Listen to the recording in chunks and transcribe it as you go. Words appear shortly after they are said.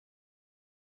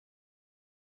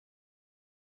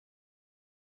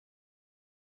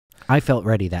I felt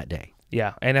ready that day.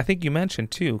 Yeah, and I think you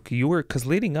mentioned too, because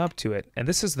leading up to it, and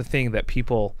this is the thing that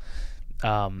people,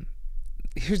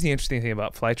 here's the interesting thing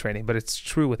about flight training, but it's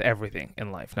true with everything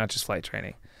in life, not just flight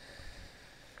training.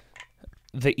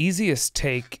 If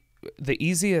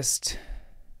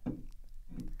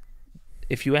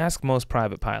you ask most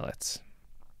private pilots,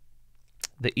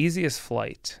 the easiest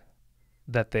flight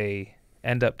that they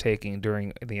end up taking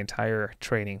during the entire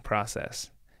training process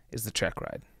is the check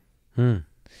ride.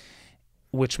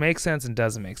 Which makes sense and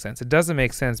doesn't make sense. It doesn't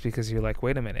make sense because you're like,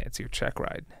 wait a minute, it's your check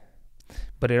ride.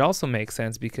 But it also makes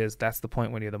sense because that's the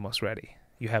point when you're the most ready.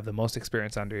 You have the most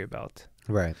experience under your belt.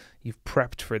 Right. You've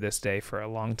prepped for this day for a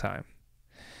long time.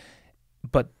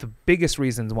 But the biggest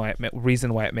reason why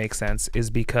it makes sense is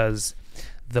because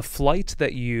the flight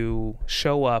that you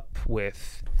show up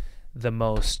with the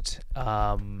most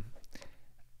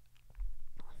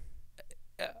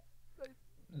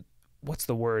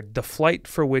the flight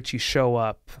for which you show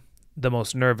up the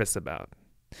most nervous about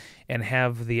and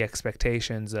have the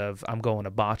expectations of, I'm going to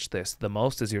botch this the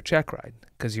most, is your check ride,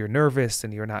 because you're nervous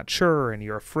and you're not sure and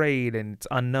you're afraid and it's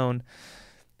unknown.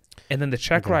 And then the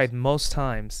check ride most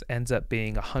times ends up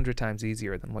being 100 times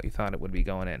easier than what you thought it would be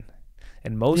going in.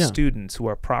 And most students who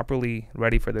are properly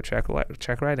ready for the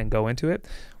check ride and go into it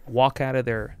walk out of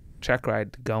their check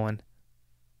ride going,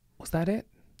 was that it?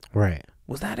 Right.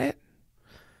 Was that it?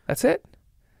 That's it?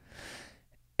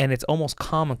 And it's almost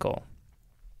comical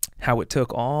how it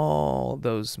took all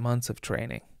those months of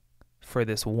training for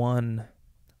this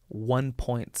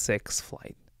 1.6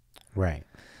 flight. Right.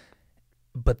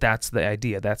 But that's the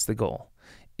idea. That's the goal.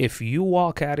 If you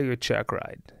walk out of your check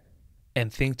ride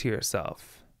and think to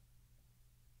yourself,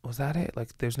 was that it?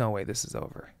 Like, there's no way this is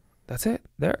over. That's it?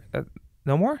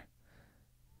 No more?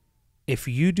 If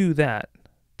you do that,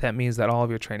 that means that all of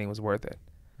your training was worth it.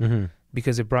 Mm-hmm.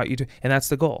 Because it brought you to, and that's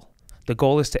the goal. The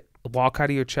goal is to walk out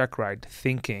of your check ride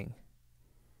thinking,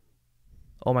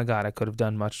 oh my God, I could have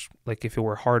done much. Like, if it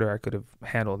were harder, I could have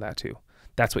handled that too.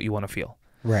 That's what you want to feel.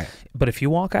 Right. But if you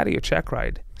walk out of your check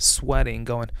ride sweating,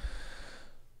 going,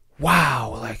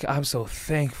 wow, like, I'm so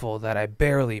thankful that I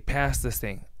barely passed this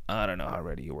thing, I don't know how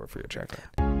ready you were for your check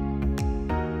ride.